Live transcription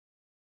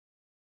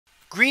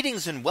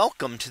Greetings and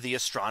welcome to the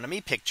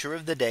Astronomy Picture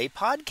of the Day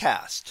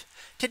podcast.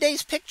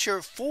 Today's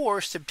picture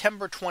for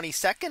September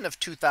 22nd of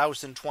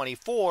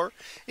 2024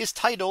 is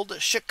titled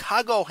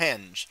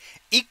Chicagohenge,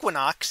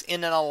 Equinox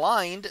in an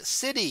Aligned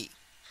City.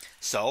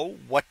 So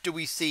what do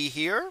we see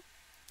here?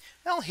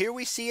 Well, here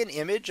we see an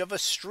image of a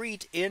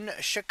street in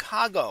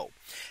Chicago.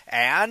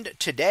 And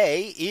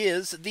today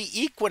is the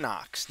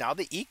equinox. Now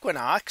the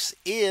equinox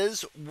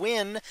is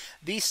when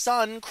the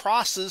sun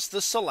crosses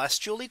the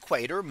celestial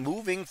equator,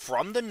 moving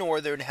from the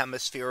northern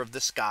hemisphere of the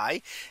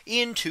sky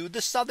into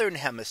the southern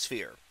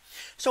hemisphere.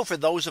 So for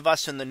those of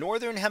us in the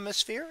northern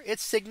hemisphere, it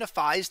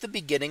signifies the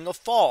beginning of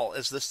fall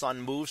as the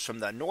sun moves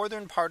from the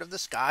northern part of the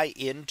sky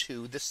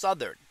into the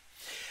southern.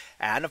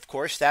 And of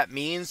course, that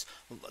means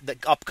the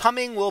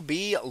upcoming will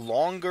be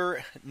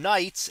longer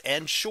nights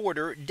and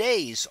shorter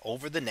days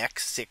over the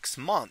next 6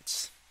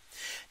 months.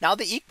 Now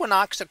the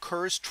equinox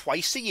occurs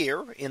twice a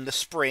year, in the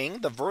spring,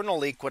 the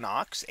vernal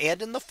equinox,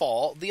 and in the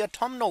fall, the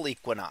autumnal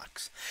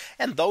equinox.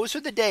 And those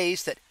are the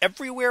days that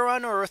everywhere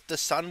on Earth the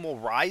sun will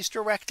rise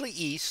directly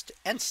east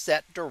and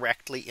set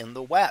directly in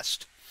the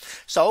west.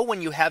 So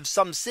when you have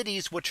some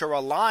cities which are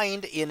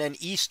aligned in an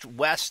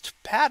east-west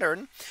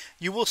pattern,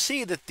 you will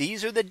see that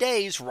these are the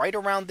days right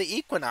around the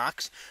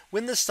equinox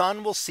when the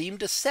sun will seem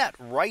to set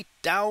right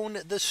down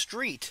the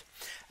street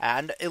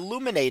and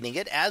illuminating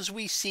it. As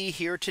we see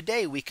here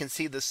today, we can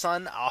see the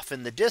sun off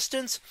in the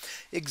distance,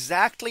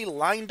 exactly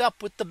lined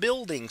up with the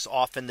buildings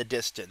off in the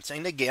distance.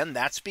 And again,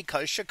 that's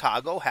because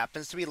Chicago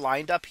happens to be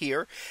lined up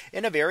here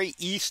in a very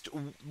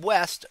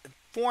east-west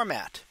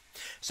format.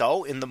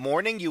 So in the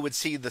morning, you would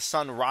see the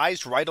sun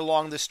rise right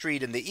along the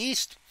street in the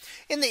east.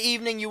 In the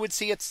evening, you would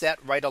see it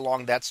set right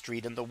along that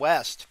street in the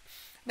west.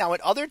 Now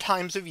at other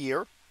times of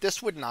year,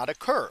 this would not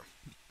occur.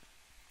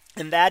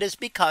 And that is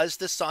because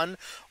the sun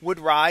would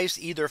rise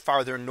either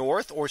farther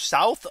north or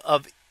south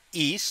of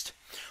east,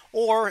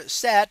 or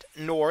set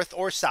north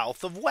or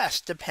south of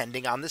west,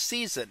 depending on the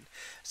season.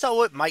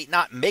 So it might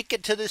not make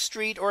it to the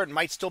street, or it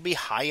might still be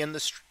high in the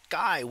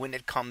sky when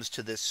it comes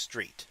to this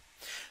street.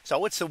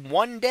 So it's a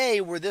one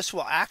day where this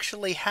will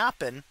actually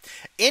happen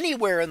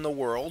anywhere in the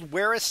world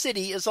where a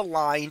city is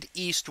aligned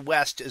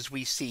east-west, as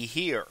we see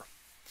here.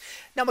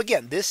 Now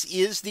again, this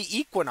is the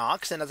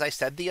equinox, and as I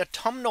said, the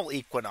autumnal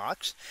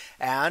equinox.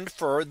 And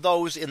for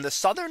those in the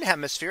southern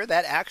hemisphere,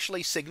 that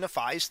actually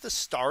signifies the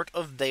start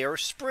of their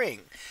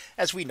spring.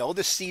 As we know,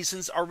 the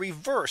seasons are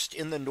reversed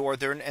in the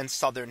northern and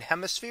southern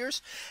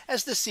hemispheres,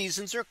 as the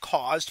seasons are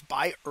caused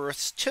by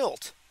Earth's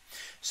tilt.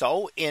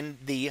 So in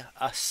the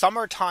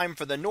summertime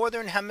for the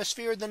northern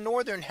hemisphere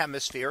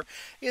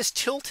is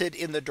tilted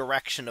in the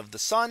direction of the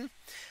sun.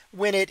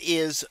 When it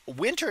is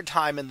winter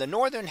time in the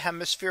northern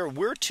hemisphere,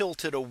 we're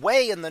tilted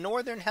away in the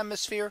northern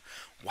hemisphere,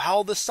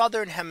 while the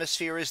southern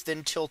hemisphere is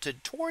then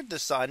tilted toward the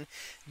sun,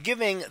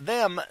 giving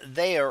them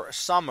their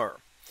summer.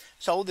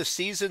 So the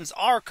seasons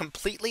are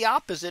completely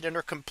opposite and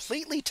are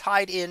completely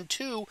tied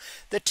into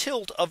the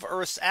tilt of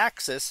Earth's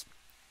axis,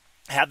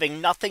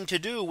 having nothing to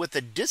do with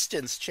the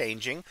distance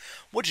changing,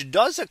 which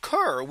does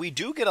occur. We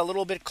do get a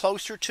little bit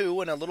closer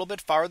to and a little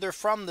bit farther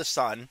from the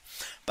sun,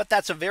 but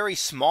that's a very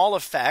small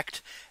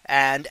effect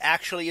and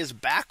actually is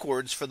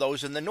backwards for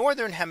those in the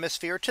northern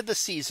hemisphere to the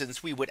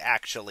seasons we would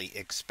actually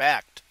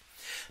expect.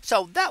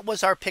 So that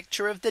was our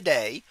picture of the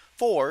day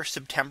for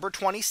September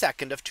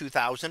 22nd of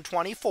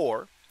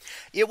 2024.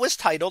 It was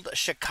titled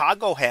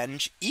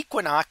Chicagohenge,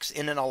 Equinox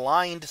in an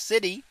Aligned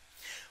City.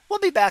 We'll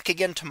be back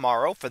again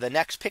tomorrow for the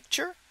next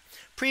picture,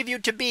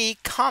 previewed to be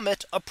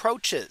Comet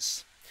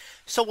Approaches.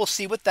 So we'll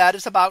see what that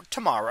is about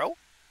tomorrow.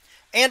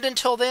 And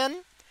until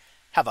then,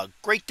 have a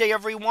great day,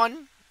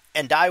 everyone,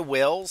 and I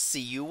will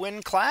see you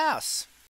in class.